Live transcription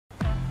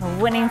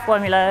Winning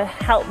Formula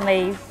helped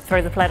me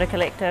through the Platter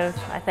Collective,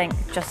 I think,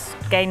 just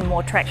gain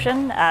more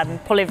traction,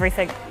 pull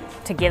everything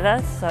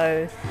together.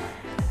 So,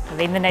 I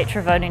mean, the nature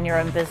of owning your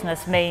own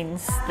business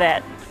means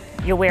that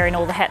you're wearing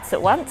all the hats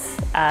at once,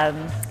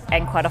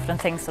 and quite often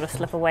things sort of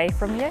slip away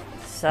from you.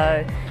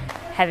 So,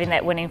 having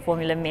that winning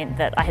formula meant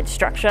that I had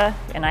structure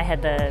and I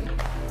had the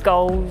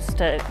goals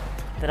that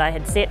I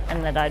had set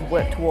and that I'd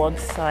worked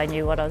towards, so I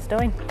knew what I was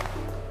doing.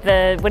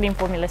 The winning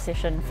formula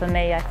session for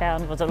me, I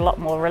found, was a lot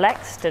more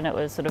relaxed, and it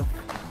was sort of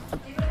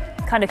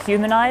kind of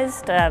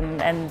humanised,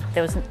 and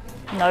there was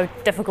no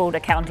difficult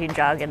accounting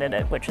jargon in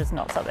it, which is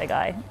not something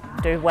I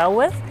do well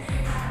with.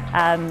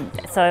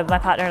 So my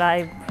partner and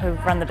I, who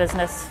run the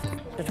business,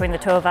 between the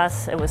two of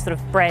us, it was sort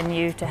of brand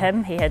new to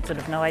him. He had sort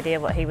of no idea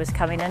what he was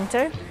coming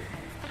into.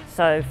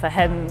 So for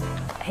him,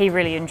 he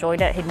really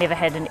enjoyed it. He'd never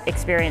had an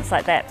experience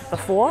like that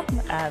before.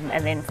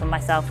 And then for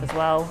myself as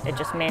well, it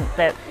just meant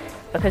that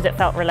because it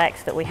felt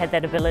relaxed, that we had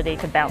that ability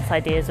to bounce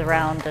ideas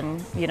around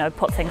and, you know,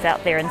 put things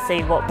out there and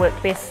see what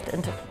worked best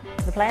into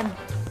the plan.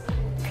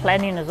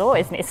 Planning is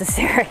always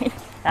necessary.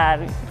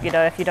 You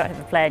know, if you don't have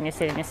a plan, you're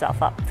setting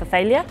yourself up for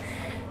failure.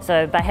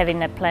 So by having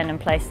that plan in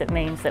place, that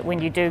means that when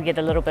you do get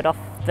a little bit off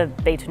the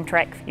beaten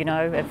track, you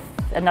know, if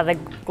another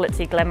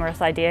glitzy,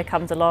 glamorous idea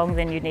comes along,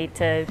 then you need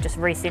to just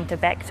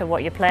recenter back to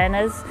what your plan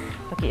is,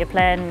 look at your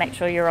plan, make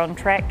sure you're on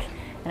track,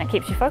 and it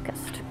keeps you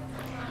focused.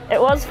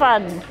 It was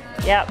fun,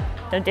 yep.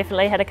 I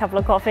definitely had a couple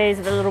of coffees,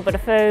 a little bit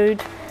of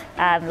food.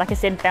 Like I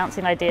said,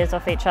 bouncing ideas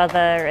off each other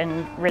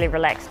and really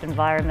relaxed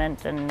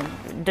environment, and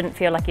didn't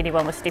feel like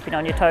anyone was stepping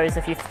on your toes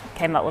if you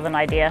came up with an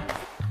idea.